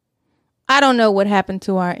 313. I don't know what happened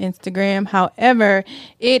to our Instagram. However,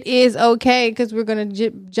 it is okay because we're going to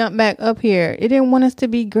jump back up here. It didn't want us to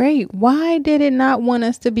be great. Why did it not want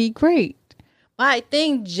us to be great? My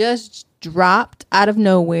thing just dropped out of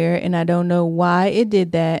nowhere, and I don't know why it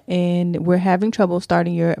did that. And we're having trouble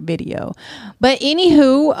starting your video. But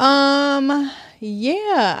anywho,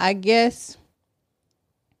 yeah, I guess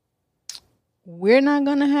we're not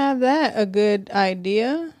going to have that a good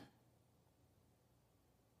idea.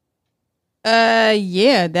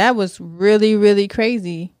 Yeah, that was really, really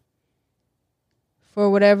crazy. For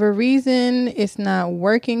whatever reason, it's not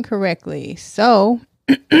working correctly. So,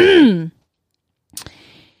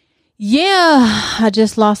 yeah, I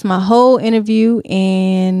just lost my whole interview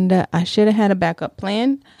and I should have had a backup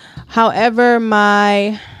plan. However,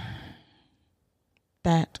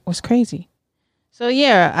 that was crazy. So,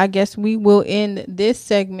 yeah, I guess we will end this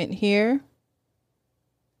segment here.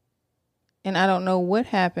 And I don't know what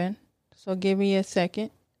happened. So give me a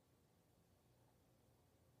second.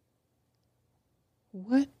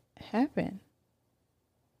 What happened?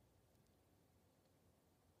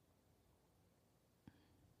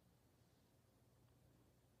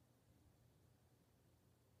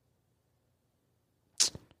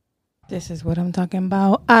 This is what I'm talking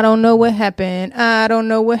about. I don't know what happened. The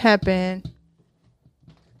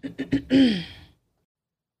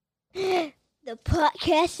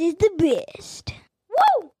podcast is the best.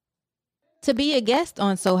 Woo! To be a guest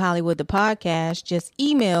on So Hollywood the Podcast, just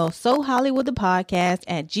email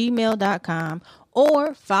sohollywoodthepodcast@gmail.com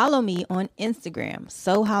or follow me on Instagram,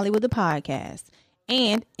 So Hollywood the Podcast,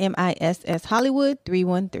 and MISS Hollywood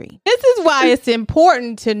 313. This is why it's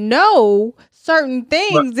important to know certain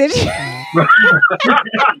things.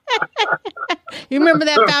 You remember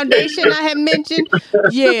that foundation I had mentioned?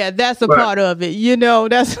 Yeah, that's a part of it. You know,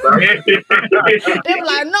 that's. They were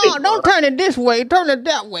like, no, don't turn it this way. Turn it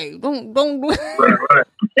that way. Don't do it.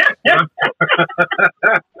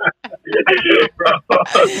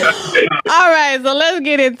 All right, so let's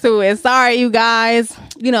get into it. Sorry, you guys.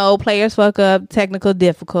 You know, players fuck up, technical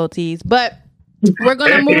difficulties, but we're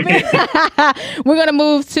gonna move we're gonna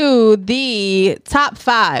move to the top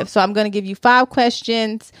 5. So I'm gonna give you 5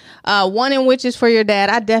 questions, one in which is for your dad.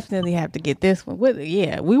 I definitely have to get this one.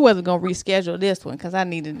 Yeah, we wasn't gonna reschedule this one because I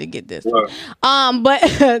needed to get this one. But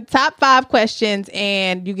top 5 questions,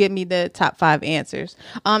 and you give me the top 5 answers.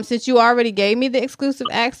 Since you already gave me the exclusive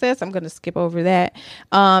access, I'm gonna skip over that.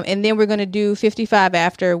 And then we're gonna do 55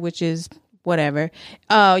 after, which is whatever.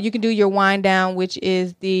 You can do your wind down, which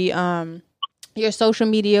is the your social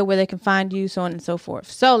media where they can find you, so on and so forth.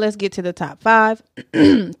 So let's get to the top 5.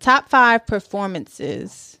 Top 5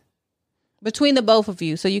 performances between the both of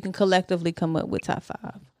you, so you can collectively come up with top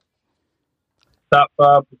 5. Top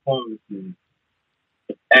 5 performances.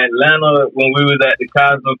 Atlanta, when we was at the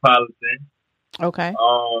Cosmopolitan. Okay.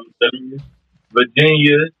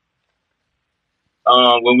 Virginia,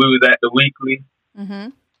 when we was at the Weekly.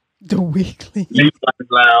 Mm-hmm. The Weekly. Leaf Life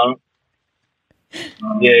Lounge.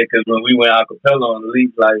 Yeah, because when we went acapella on the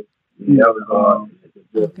Leaf Life, that was hard.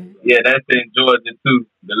 Okay. Yeah, that's in Georgia too.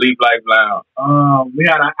 The Leaf Life Lounge. We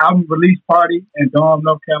had an album release party in Durham,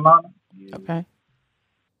 North Carolina. Yeah. Okay.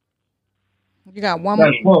 You got one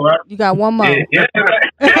more. Cool, right? You got one more. Yeah.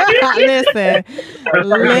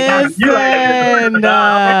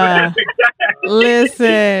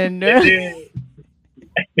 Listen.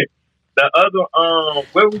 The other,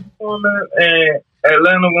 where was you from at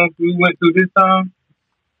Atlanta when we went through this time?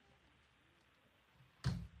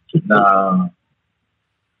 Nah.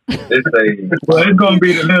 Well, it's gonna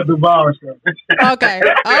be the Lil Duval show. Okay.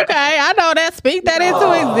 I know that. Speak that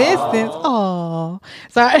into existence. Oh,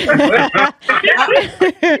 sorry.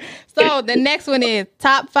 So the next one is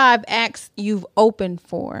top 5 acts you've opened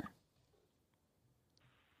for.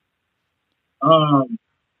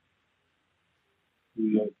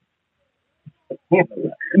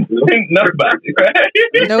 Nobody, right?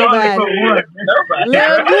 Nobody. He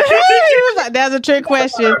was like, "That's a trick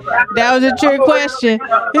question." That was a trick question.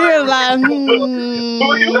 He was like,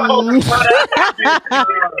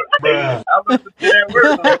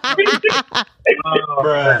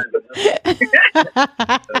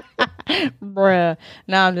 Bruh.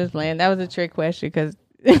 No, I'm just playing. That was a trick question because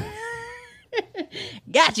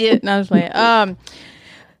gotcha. No, I'm just playing.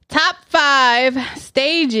 Top 5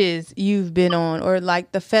 stages you've been on, or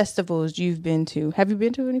like the festivals you've been to. Have you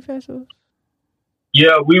been to any festivals?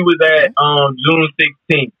 Yeah, we was at June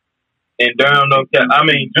 16th in Durham, North Carolina. I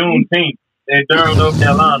mean Juneteenth in Durham, North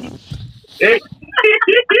Carolina.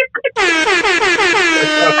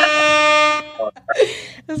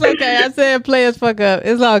 It's okay. I said players fuck up.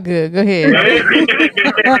 It's all good. Go ahead. Okay.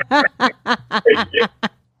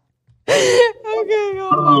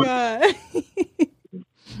 Oh my God.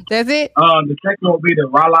 That's it? The second will be the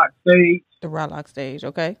Rolock stage. The Rolock stage,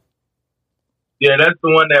 okay. Yeah, that's the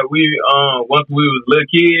one that we once we was little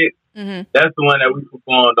kids. Mm-hmm. That's the one that we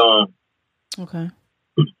performed on. Okay.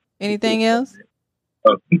 Anything else?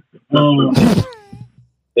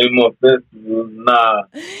 Any more festivals? Nah.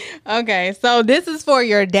 Okay, so this is for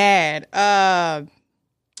your dad.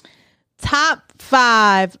 Top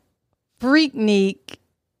 5 Freaknik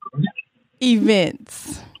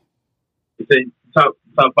events. You say top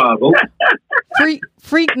 5. Oh.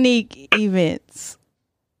 Freaknik events.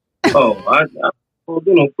 Oh, I don't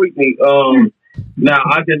do no Freaknik. Now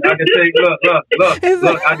I can say look.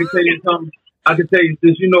 I can tell you something. I can tell you,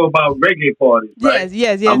 since you know about reggae parties, right?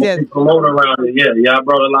 Yes. I'm a promoter around here. Yeah. I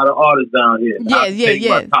brought a lot of artists down here. Yes.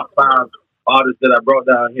 My top 5 artists that I brought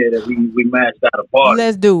down here that we mashed out a party.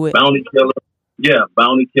 Let's do it. Bounty Killer. Yeah,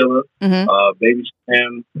 Bounty Killer. Mm-hmm. Baby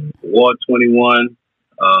Slam. Ward 21.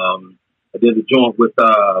 I did a joint with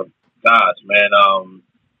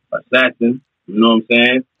Assassin. You know what I'm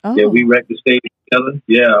saying? Oh. Yeah, we wrecked the stage together.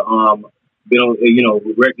 Yeah, been on,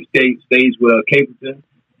 we wrecked the stage with Capleton.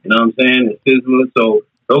 You know what I'm saying? And Sizzler. So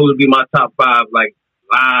those would be my top 5, like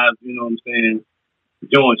live. You know what I'm saying?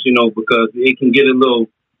 Joints. Because it can get a little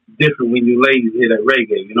different when you ladies hear that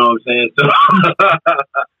reggae. You know what I'm saying? So.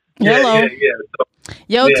 Hello. Yeah. So,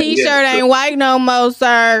 your T-shirt ain't white no more,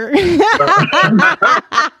 sir.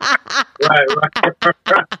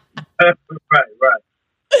 Right.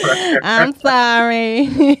 I'm sorry.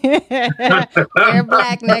 Wear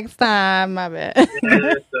black next time. My bad.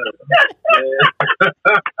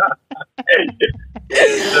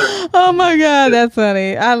 Oh my God, that's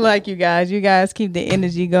funny. I like you guys. You guys keep the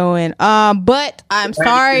energy going. But I'm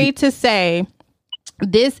sorry to say,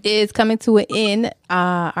 this is coming to an end.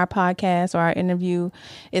 Our podcast or our interview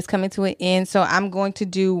is coming to an end. So I'm going to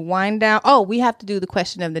do wind down. Oh, we have to do the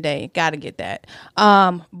question of the day. Got to get that.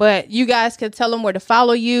 But you guys can tell them where to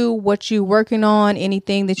follow you, what you're working on,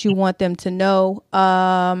 anything that you want them to know.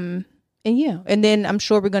 And then I'm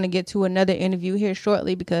sure we're going to get to another interview here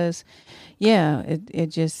shortly because, it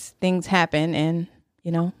just things happen and,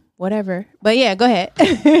 whatever. But yeah, go ahead. But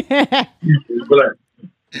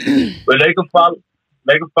they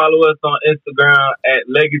can follow us on Instagram at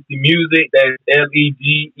Legacy Music. That's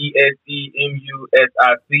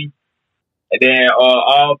LEGESEMUSIC. And then on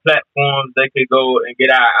all platforms, they could go and get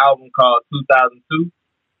our album called 2002.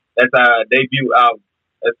 That's our debut album.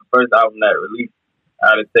 That's the first album that released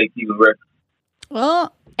out of Take Even Records.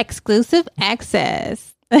 Well, exclusive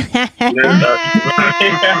access. In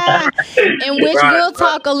which we'll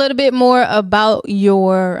talk a little bit more about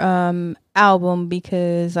your album,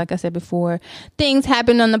 because like I said before, things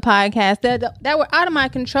happened on the podcast that were out of my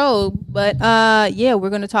control. But yeah, we're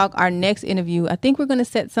going to talk our next interview. I think we're going to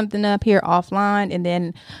set something up here offline, and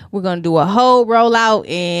then we're going to do a whole rollout.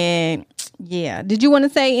 And yeah, did you want to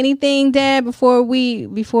say anything, Dad, before we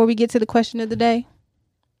get to the question of the day?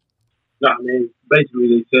 No, I mean, basically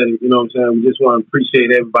they said it, you know what I'm saying? We just want to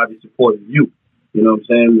appreciate everybody supporting you, you know what I'm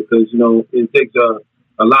saying? Because, you know, it takes a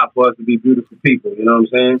lot for us to be beautiful people, you know what I'm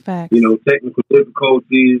saying? Facts. You know, technical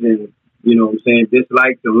difficulties and, you know what I'm saying,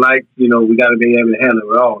 dislikes and likes, you know, we got to be able to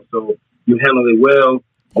handle it all. So you handle it well.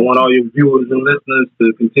 I want all your viewers and listeners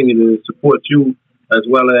to continue to support you, as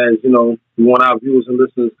well as, you know, we want our viewers and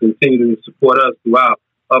listeners to continue to support us through our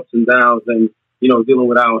ups and downs and, you know, dealing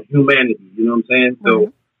with our humanity, you know what I'm saying? Mm-hmm.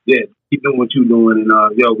 So, yeah, keep doing what you're doing, and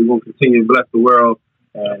we're gonna continue to bless the world,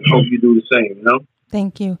 and hope you do the same. You know.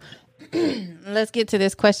 Thank you. Let's get to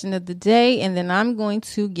this question of the day, and then I'm going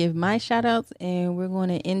to give my shout outs, and we're going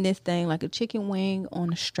to end this thing like a chicken wing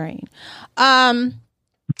on a string.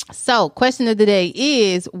 So, question of the day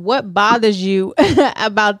is: what bothers you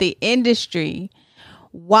about the industry?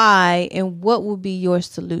 Why, and what will be your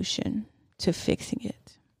solution to fixing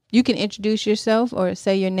it? You can introduce yourself or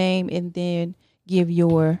say your name, and then give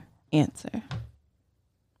your answer.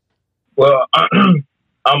 Well, I'm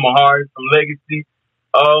Mahari from Legacy.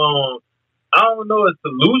 I don't know a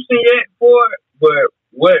solution yet for it, but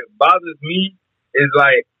what bothers me is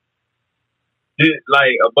like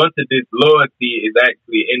a bunch of disloyalty is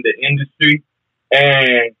actually in the industry,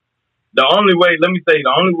 and the only way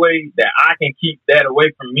that I can keep that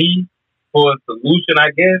away from me for a solution,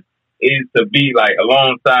 I guess, is to be like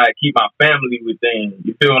alongside, keep my family within.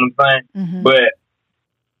 You feel what I'm saying? Mm-hmm. But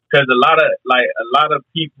because a lot of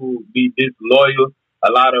people be disloyal,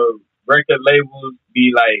 a lot of record labels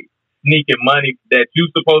be like sneaking money that you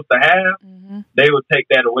supposed to have. Mm-hmm. They will take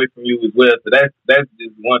that away from you as well. So that's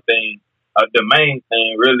just one thing, the main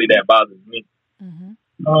thing really that bothers me. Mm-hmm.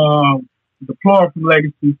 The Plural from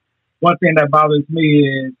Legacy. One thing that bothers me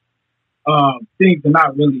is things are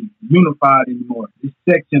not really unified anymore. It's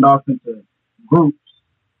sectioned off into groups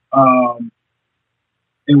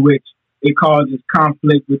in which it causes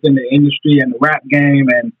conflict within the industry and the rap game,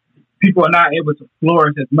 and people are not able to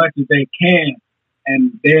flourish as much as they can,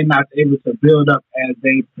 and they're not able to build up as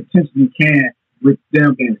they potentially can with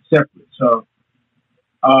them being separate. So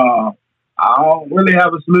I don't really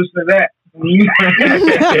have a solution to that.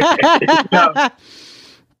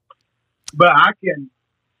 But I can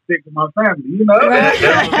stick with my family, you know?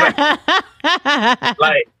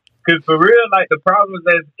 Like, because for real, like, the problems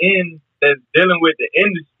that's dealing with the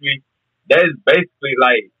industry, that's basically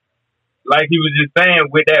like he was just saying,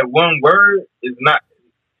 with that one word,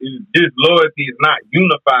 disloyalty is not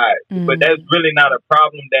unified. Mm-hmm. But that's really not a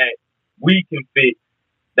problem that we can fix.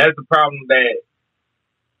 That's a problem that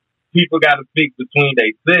people got to fix between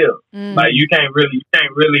themselves. Mm-hmm. Like, you can't really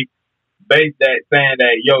base that saying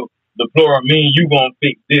that, yo, the Plural mean you gonna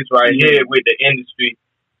fix this right here with the industry.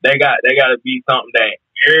 They got to be something that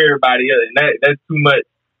everybody else, and that's too much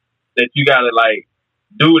that you got to like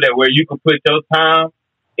do that, where you can put your time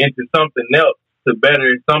into something else to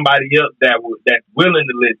better somebody else that's willing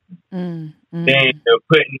to listen. Then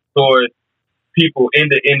putting towards people in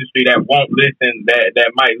the industry that won't listen,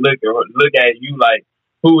 that might look at you like,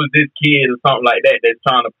 who is this kid or something like that that's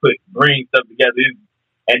trying to bring stuff together.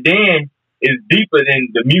 And then it's deeper than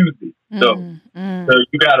the music. So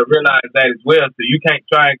you got to realize that as well. So you can't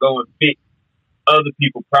try and go and fix other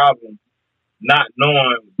people's problems, not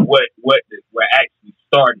knowing what actually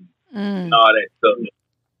started and all that stuff.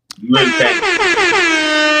 You really can't.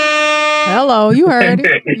 Hello, you heard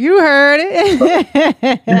it. You heard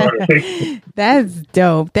it. That's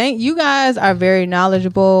dope. You guys are very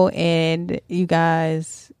knowledgeable, and you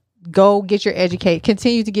guys go get your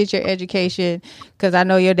continue to get your education, because I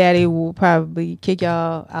know your daddy will probably kick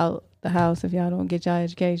y'all out the house if y'all don't get y'all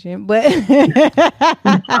education. But he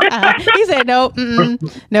said nope,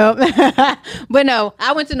 nope. But no,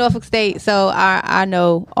 I went to Norfolk State, so I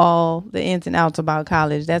know all the ins and outs about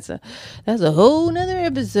college. That's a whole nother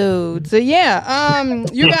episode. So yeah,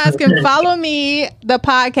 you guys can follow me, the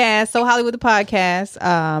podcast, So Hollywood the podcast.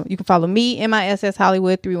 You can follow me, MISS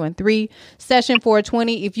Hollywood 313 Session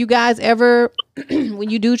 420. If you guys ever when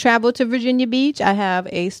you do travel to Virginia Beach, I have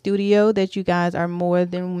a studio that you guys are more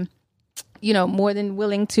than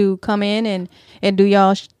willing to come in and do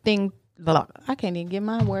y'all thing I can't even get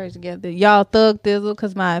my words together. Y'all Thug Thizzle,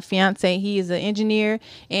 because my fiance, he is an engineer,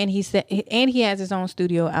 and he has his own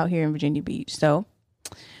studio out here in Virginia Beach. So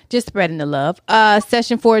just spreading the love.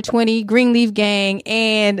 Session 420, Greenleaf Gang,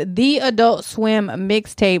 and the Adult Swim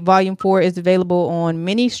Mixtape Volume 4 is available on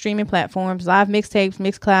many streaming platforms: Live Mixtapes,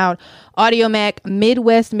 Mixcloud, Audiomack,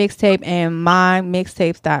 Midwest Mixtape, and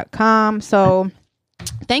mymixtapes.com. So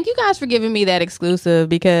thank you guys for giving me that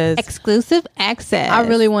exclusive access. I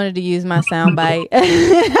really wanted to use my soundbite.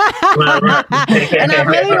 And I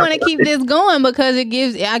really want to keep this going because it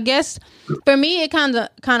gives, I guess, for me, it kind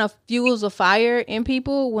of fuels a fire in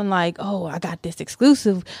people when like, oh, I got this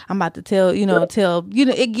exclusive. I'm about to tell,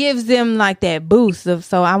 it gives them like that boost of,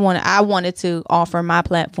 so I wanted to offer my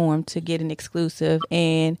platform to get an exclusive,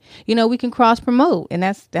 and, we can cross promote, and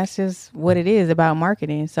that's just what it is about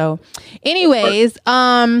marketing. So anyways,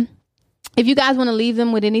 if you guys want to leave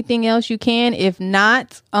them with anything else, you can. If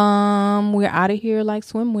not, we're out of here like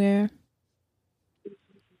swimwear.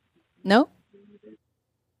 No?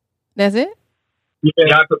 That's it? Yeah.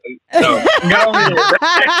 Y'all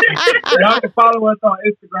can follow us on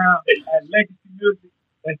Instagram at Legacy Music.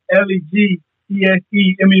 That's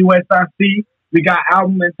LEGESEMUSIC. We got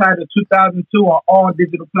album entitled 2002 on all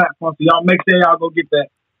digital platforms. So y'all make sure y'all go get that.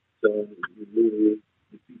 So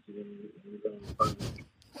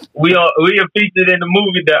we are featured in the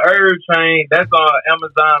movie The Herb Train. That's on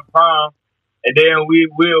Amazon Prime. And then we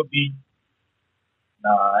will be. Nah,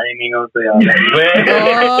 I ain't even gonna say all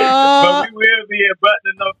that. But we will be in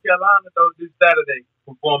Butler, North Carolina, though, this Saturday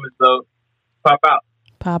performance. So pop out.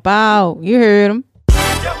 Pop out. You heard him.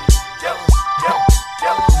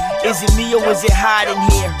 Is it me or is it hot in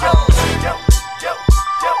here?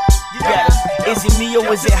 You got it. Is it me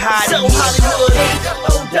or is it hot in here? So Hollywood,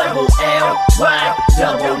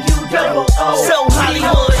 H-O-L-L-Y-W-O-O. So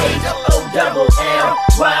Hollywood,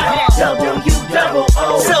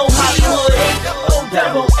 H-O-L-L-Y-W-O-O. So Hollywood,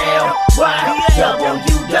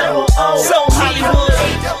 H-O-L-L-Y-W-O-O. So Hollywood,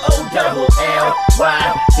 H-O-L-L-Y-W-O-O.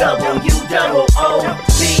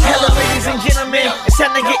 Hello, ladies and gentlemen, it's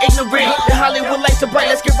time to get ignorant. The Hollywood lights are bright,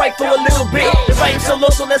 let's get right for a little bit. The vibe's so low,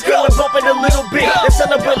 so let's go and bump it a little bit. Let's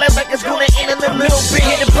celebrate like it's gonna end in a little bit.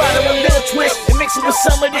 Hit the bottom, a little twist, and mix it with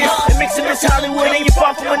some of this. And mix it with Hollywood, and you're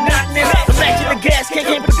far from monotonous. Imagine the gas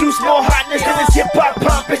can't produce more hotness than this hip-hop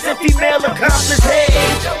pompous and female accomplice. Hey,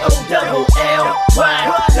 H-O-L-L-Y-W-O-O.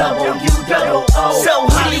 So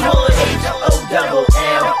Hollywood,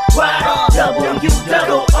 H-O-L-L-Y-W-O-O.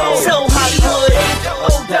 So Hollywood,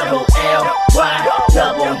 H-O-L-L-Y-W-O-O.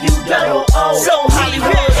 So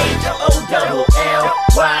Hollywood, H-O-L-L-Y-W-O-O.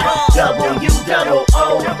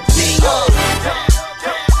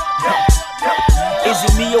 Is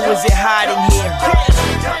it me or is it hot in here?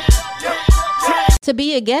 To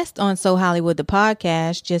be a guest on So Hollywood the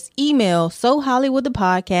Podcast, just email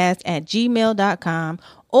sohollywoodthepodcast@gmail.com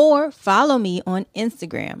or follow me on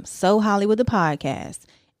Instagram, So Hollywood the Podcast,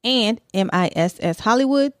 and MISS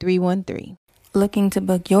Hollywood 313. Looking to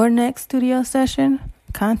book your next studio session?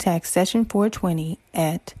 Contact Session 420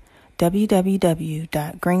 at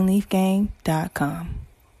www.greenleafgang.com.